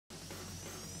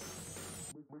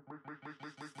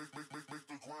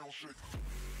shit.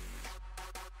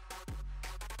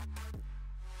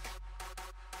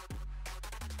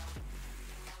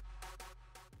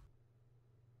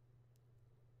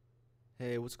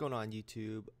 Hey, what's going on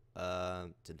YouTube?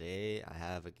 Today I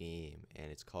have a game and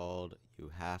it's called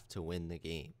You Have to Win the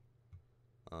Game.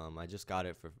 I just got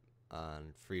it for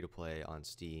on free to play on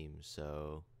Steam,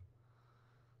 so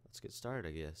let's get started,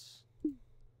 I guess.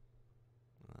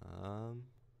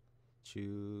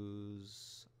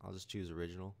 I'll just choose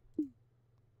original.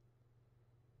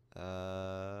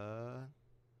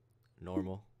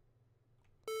 Normal.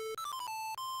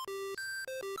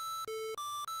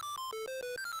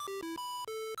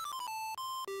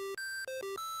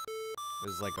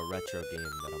 This is like a retro game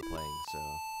that I'm playing, so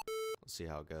we'll see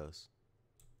how it goes.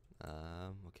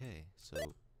 Okay, so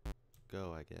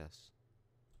go, I guess.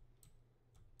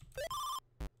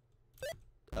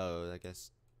 Oh, I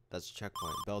guess that's a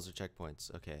checkpoint. Bells are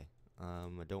checkpoints. Okay. I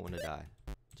don't want to die.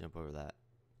 Jump over that.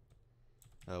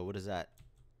 Oh, what is that?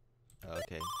 Oh,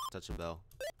 okay, touch a bell.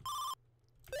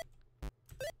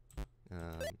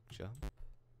 Jump.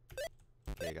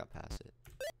 Okay, I got past it.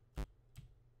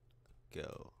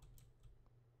 Go.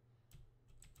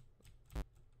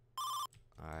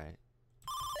 Alright.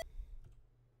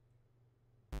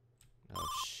 Oh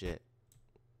shit.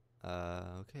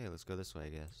 Okay, let's go this way, I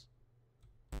guess.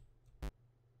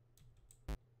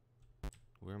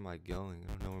 Where am I going?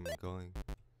 I don't know where I'm going.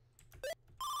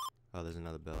 Oh, there's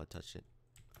another bell. I touched it.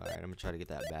 Alright, I'm gonna try to get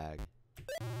that bag.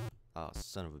 Oh,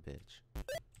 son of a bitch.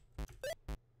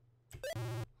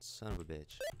 Son of a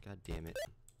bitch. God damn it.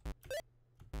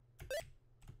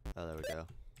 Oh, there we go.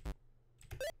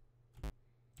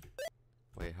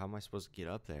 Wait, how am I supposed to get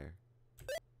up there?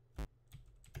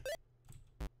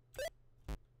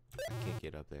 I can't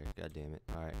get up there. God damn it.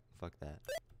 Alright, fuck that.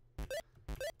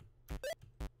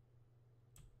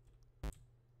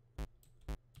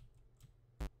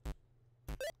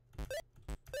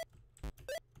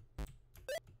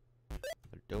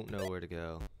 I don't know where to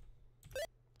go.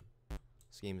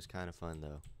 This game is kind of fun,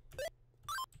 though.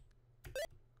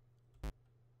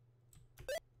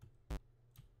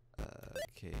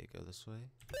 Okay, go this way.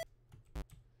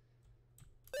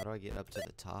 How do I get up to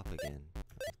the top again? I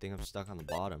think I'm stuck on the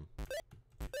bottom.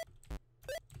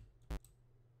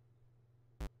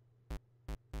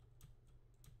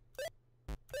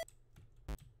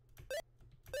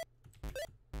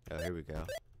 Oh, here we go.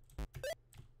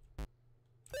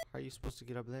 How are you supposed to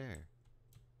get up there?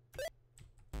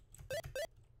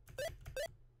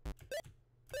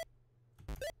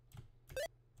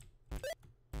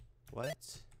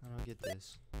 What? I don't get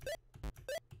this.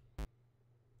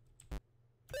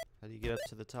 How do you get up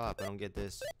to the top? I don't get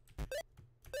this.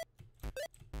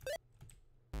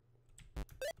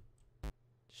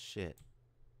 Shit.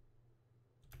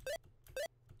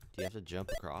 Do you have to jump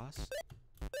across?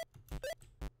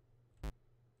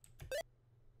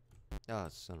 Oh,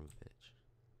 son of a bitch.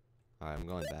 Alright, I'm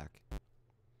going back.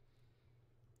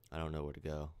 I don't know where to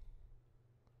go.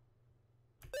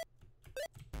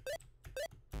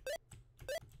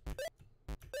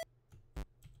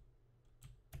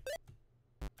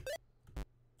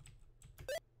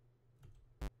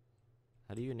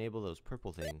 How do you enable those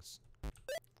purple things? Are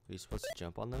you supposed to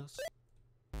jump on those?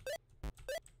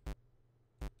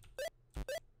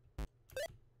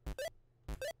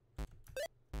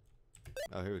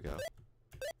 Oh, here we go.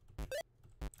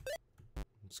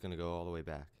 I'm just gonna go all the way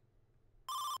back.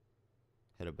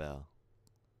 Hit a bell.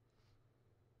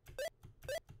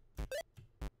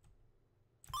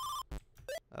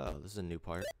 Oh, this is a new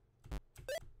part.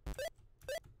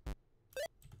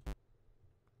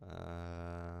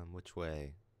 Which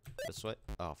way? This way?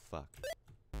 Oh, fuck.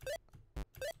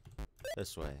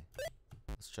 This way.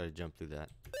 Let's try to jump through that.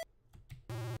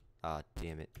 Ah,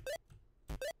 damn it.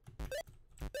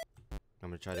 I'm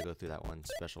gonna try to go through that one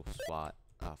special spot.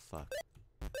 Ah, fuck.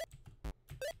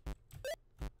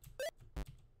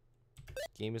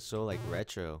 This game is so, like,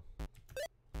 retro.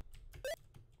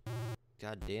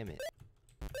 God damn it.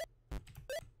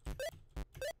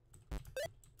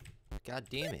 God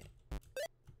damn it.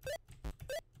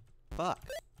 Fuck.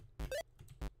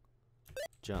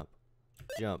 Jump.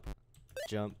 Jump.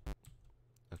 Jump.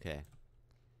 Okay.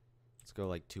 Let's go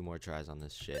like 2 more tries on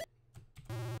this shit.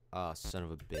 Ah, son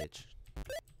of a bitch.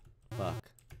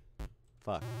 Fuck.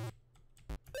 Fuck.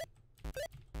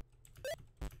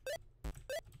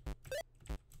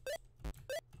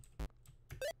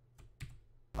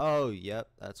 Oh, yep.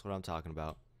 That's what I'm talking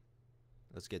about.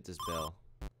 Let's get this bell.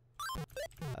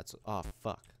 That's... Oh,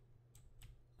 fuck.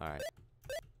 Alright.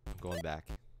 I'm going back.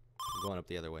 I'm going up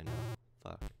the other way now.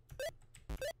 Fuck.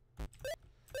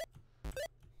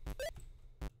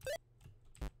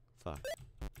 Fuck.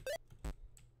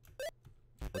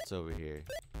 What's over here?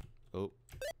 Oh.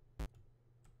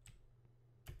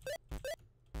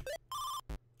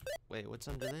 Wait, what's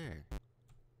under there?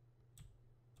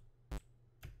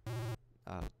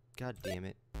 Oh, god damn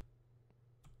it.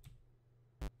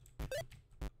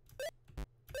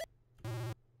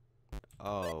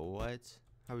 Oh, what?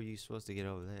 How are you supposed to get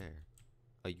over there?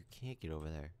 Oh, you can't get over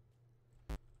there.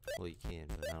 Well, you can,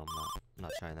 but no, I'm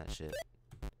not trying that shit.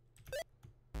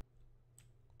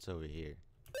 What's over here?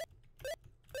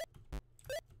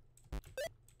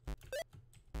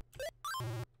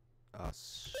 Oh,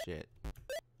 shit.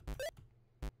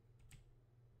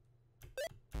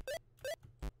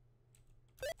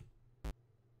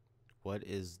 What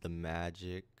is the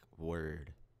magic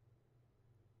word?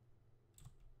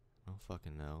 I don't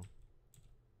fucking know.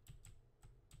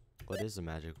 What is the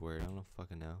magic word? I don't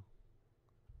fucking know.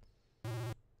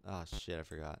 Oh shit, I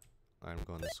forgot. Alright, I'm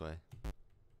going this way.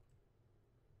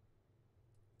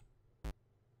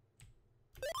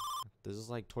 This is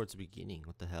like towards the beginning.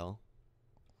 What the hell?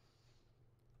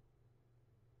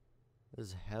 This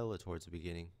is hella towards the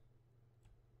beginning.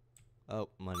 Oh,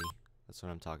 money. That's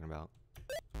what I'm talking about.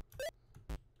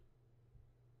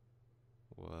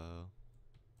 Whoa.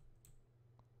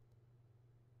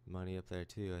 Money up there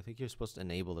too. I think you're supposed to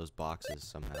enable those boxes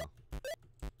somehow.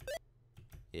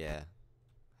 Yeah.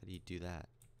 How do you do that?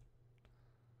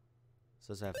 It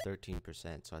says I have 13%,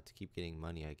 so I have to keep getting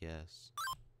money, I guess.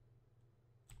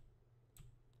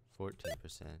 14%.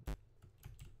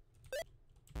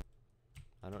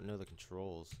 I don't know the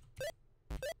controls.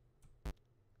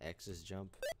 X is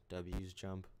jump, W is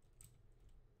jump,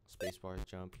 spacebar is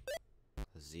jump,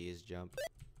 Z is jump.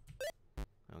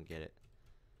 I don't get it.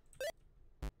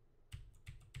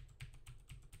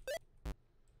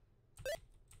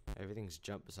 Everything's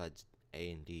jump besides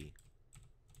A and D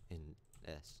and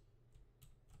S.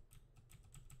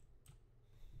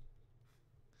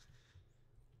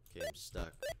 Okay, I'm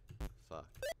stuck. Fuck.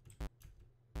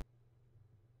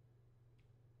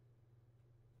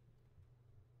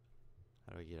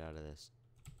 How do I get out of this?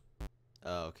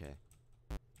 Oh, okay.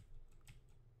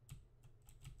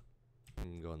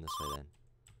 I'm going this way then.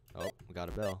 Oh, we got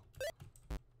a bell.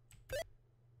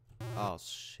 Oh,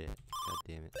 shit. God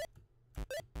damn it.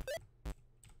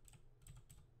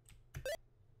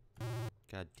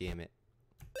 God damn it.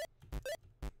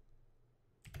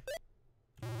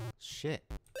 Shit.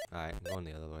 Alright, I'm going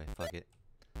the other way. Fuck it.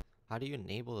 How do you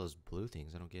enable those blue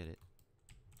things? I don't get it.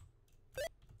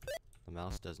 The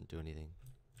mouse doesn't do anything.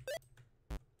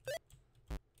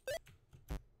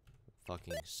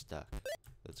 Fucking stuck.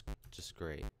 That's just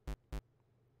great.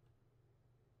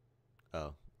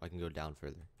 Oh, I can go down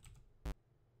further.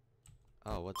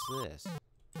 Oh, what's this?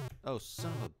 Oh,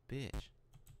 son of a bitch.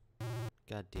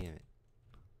 God damn it.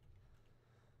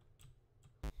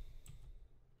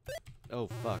 Oh,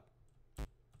 fuck.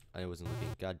 I wasn't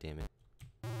looking. God damn it.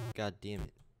 God damn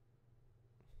it.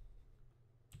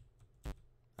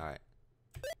 Alright.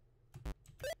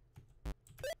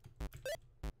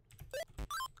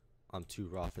 I'm too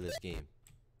raw for this game.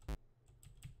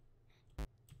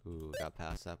 Ooh, got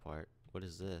past that part. What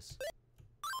is this?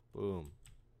 Boom.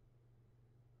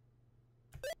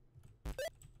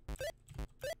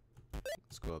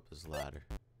 Let's go up this ladder.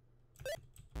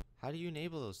 How do you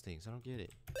enable those things? I don't get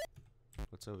it.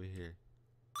 What's over here?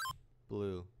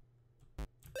 Blue.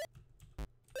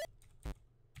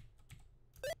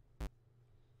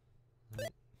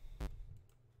 What?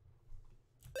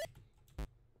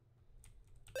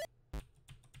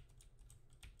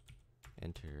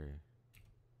 Enter.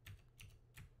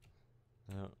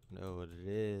 I don't know what it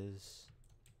is.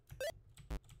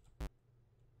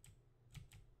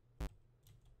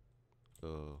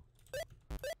 Oh.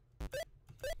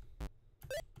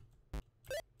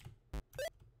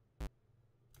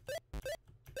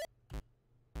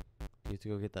 You have to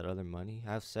go get that other money?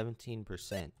 I have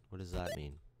 17%. What does that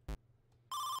mean?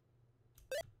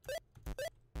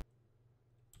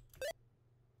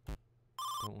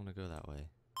 Don't want to go that way.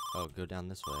 Oh, go down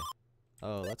this way.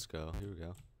 Oh, let's go. Here we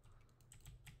go.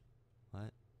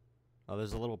 What? Oh,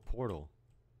 there's a little portal.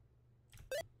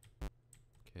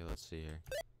 Okay, let's see here.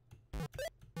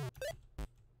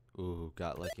 Ooh,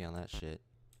 got lucky on that shit.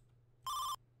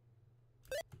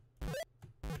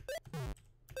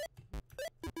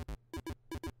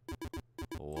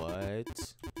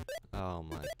 What? Oh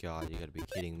my god, you gotta be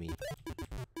kidding me.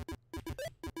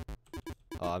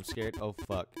 Oh, I'm scared. Oh,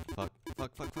 fuck. Fuck.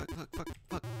 Fuck, fuck, fuck, fuck, fuck,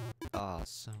 fuck. Ah,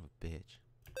 son of a bitch.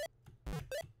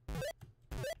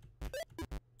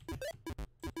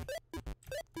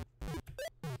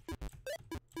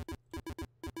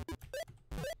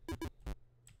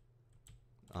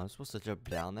 I'm supposed to jump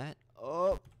down that?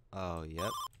 Oh! Oh,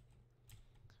 yep.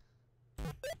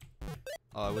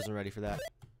 Oh, I wasn't ready for that.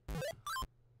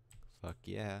 Fuck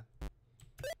yeah.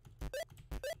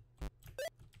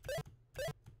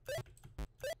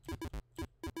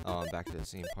 Oh, I'm back to the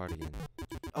same part again.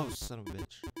 Oh, son of a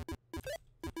bitch.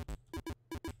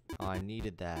 Oh, I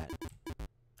needed that.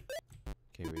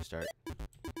 Okay, restart.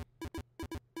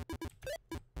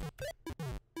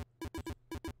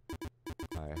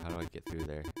 Alright, how do I get through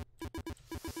there?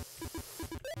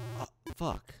 Oh,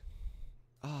 fuck.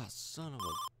 Ah, oh, son of a...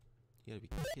 You gotta be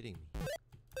kidding me.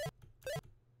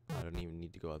 I don't even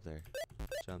need to go up there.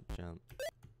 Jump, jump.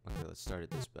 Okay, let's start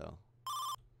at this bell.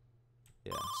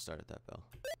 Yeah, start at that bell.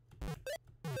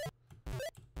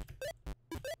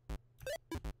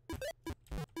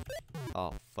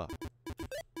 Oh, fuck.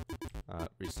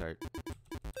 Restart.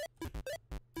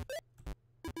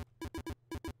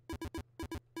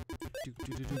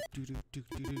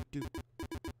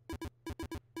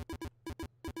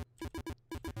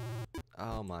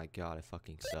 Oh my god, I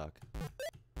fucking suck.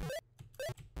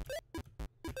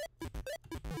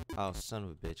 Oh, son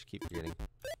of a bitch, keep forgetting.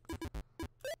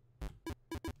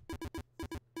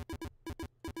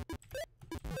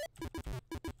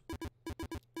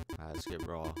 Alright, let's get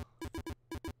raw.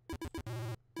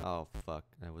 Oh, fuck.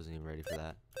 I wasn't even ready for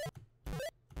that.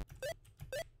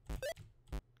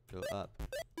 Go up.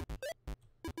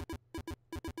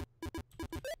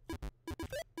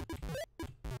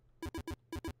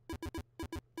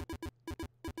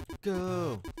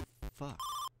 Go! Fuck.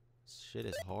 This shit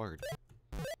is hard.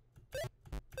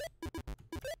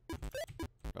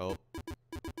 Oh.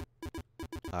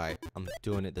 Alright, I'm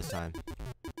doing it this time.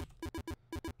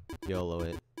 YOLO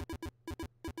it.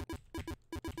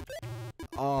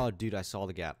 Oh, dude, I saw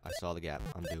the gap. I saw the gap.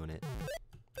 I'm doing it.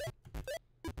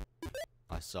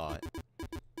 I saw it.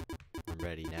 I'm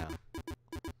ready now.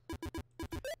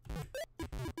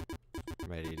 I'm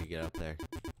ready to get up there.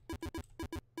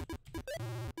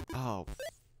 Oh.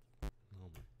 Oh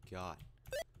my god.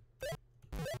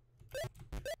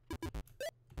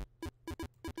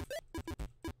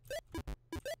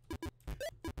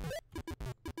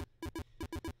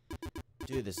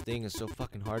 Dude, this thing is so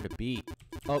fucking hard to beat.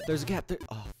 Oh, there's a gap there.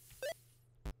 Oh.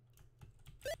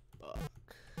 Fuck.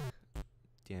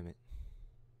 Damn it.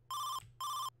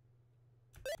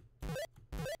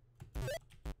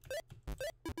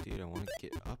 Dude, I want to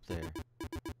get up there.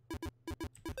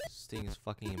 This thing is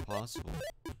fucking impossible.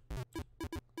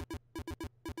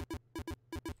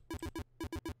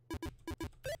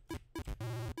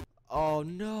 Oh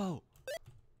no!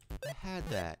 I had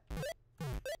that.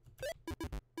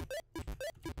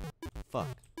 Fuck.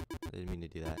 I didn't mean to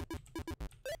do that.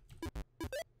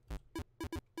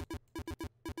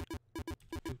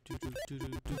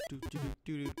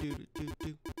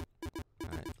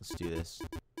 Alright, let's do this.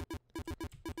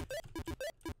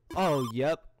 Oh,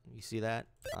 yep. You see that?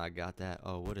 I got that.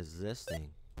 Oh, what is this thing?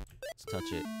 Let's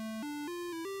touch it.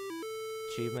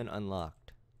 Achievement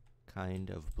unlocked. Kind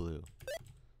of blue.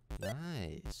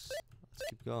 Nice. Let's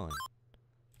keep going.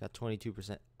 Got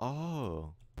 22%.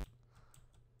 Oh.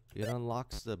 It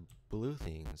unlocks the blue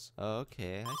things. Oh,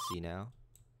 okay, I see now.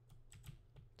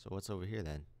 So what's over here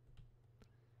then?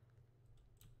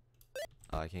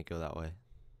 Oh, I can't go that way.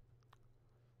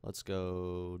 Let's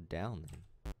go down then.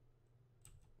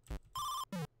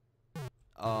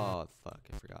 Oh, fuck,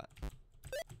 I forgot.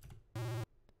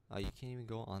 Oh, you can't even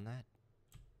go on that?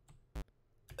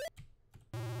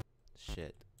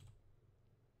 Shit.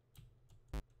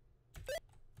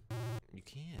 You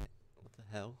can't. What the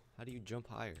hell? How do you jump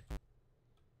higher?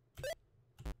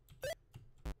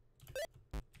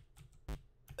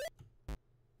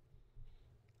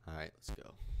 Alright, let's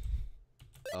go.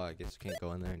 Oh, I guess you can't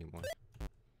go in there anymore.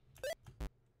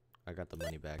 I got the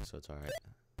money back, so it's alright.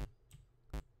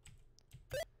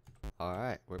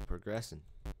 Alright, we're progressing.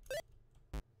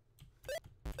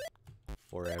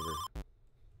 Forever.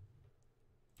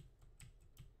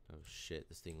 Oh shit,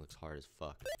 this thing looks hard as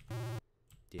fuck.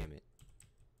 Damn it.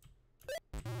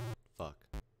 Fuck.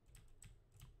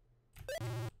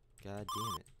 God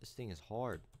damn it. This thing is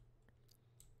hard.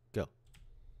 Go.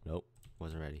 Nope.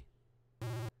 Wasn't ready.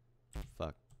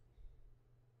 Fuck.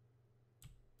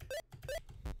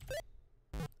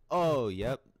 Oh,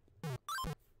 yep.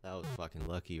 That was fucking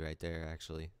lucky right there,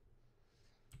 actually.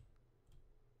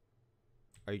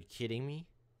 Are you kidding me?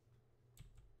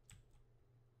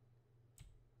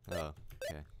 Oh,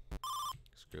 okay.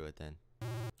 Screw it then.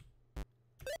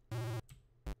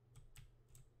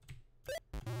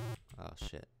 Oh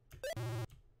shit.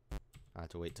 I have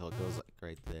to wait till it goes like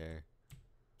right there.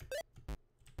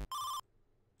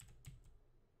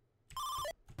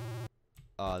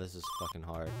 Oh, this is fucking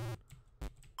hard.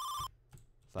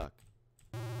 Fuck.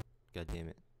 God damn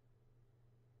it.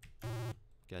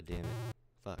 God damn it.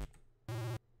 Fuck.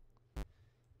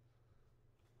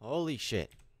 Holy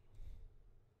shit.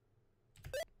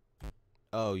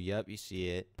 Oh, yep, you see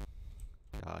it.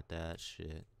 Got that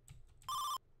shit.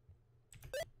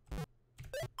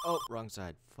 Oh, wrong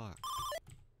side. Fuck.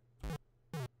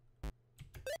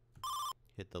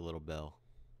 Hit the little bell.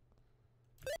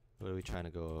 What are we trying to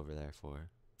go over there for?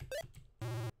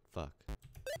 Fuck.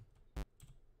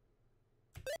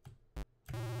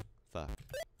 Fuck.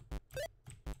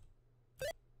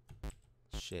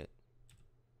 Shit.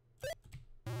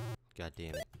 God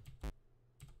damn it.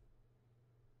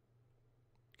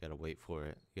 Gotta wait for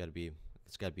it.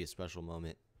 It's gotta be a special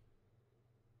moment.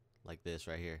 Like this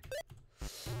right here.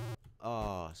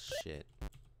 Oh, shit.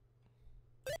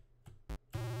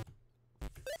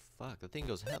 Fuck, the thing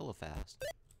goes hella fast.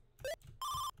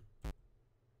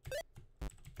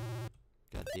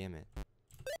 God damn it.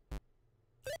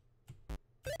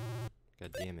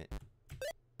 God damn it.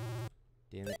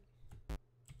 Damn it.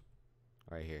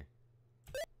 Right here.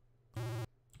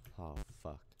 Oh,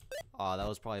 fuck. Oh, that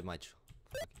was probably my...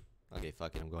 Okay,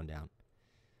 fuck it, I'm going down.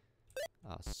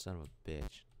 Oh, son of a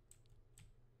bitch.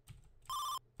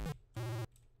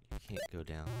 You can't go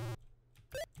down.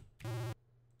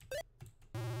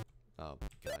 Oh,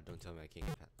 God, don't tell me I can't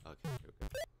get past. Okay, here we go.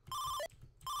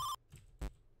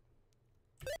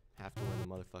 Have to win the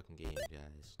motherfucking game,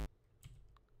 guys.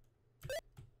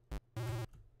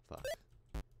 Fuck.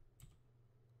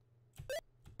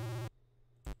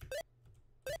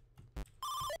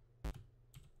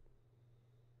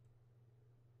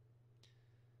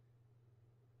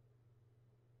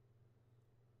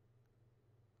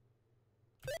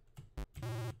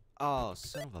 Oh,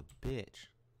 son of a bitch.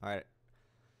 Alright.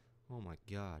 Oh my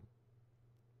god.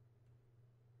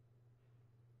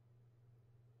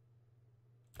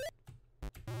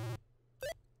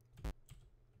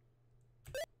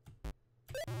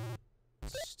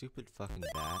 Stupid fucking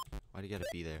bat. Why'd you gotta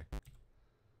be there?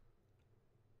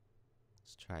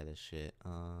 Let's try this shit.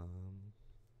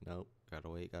 Nope. Gotta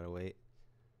wait, gotta wait.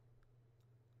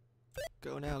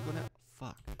 Go now, go now.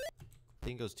 Fuck.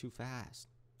 Thing goes too fast.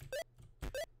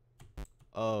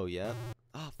 Oh, yep.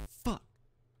 Oh, fuck.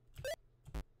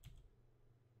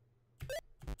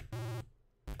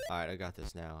 Alright, I got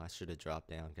this now. I should have dropped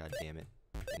down. God damn it.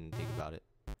 Didn't think about it.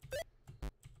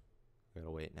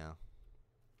 Gotta wait now.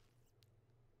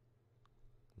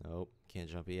 Nope. Can't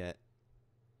jump yet.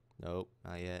 Nope.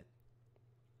 Not yet.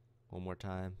 One more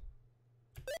time.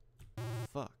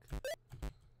 Fuck.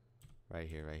 Right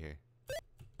here, right here.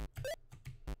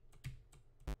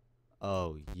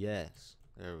 Oh, yes.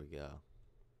 There we go.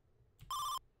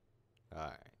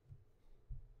 Alright.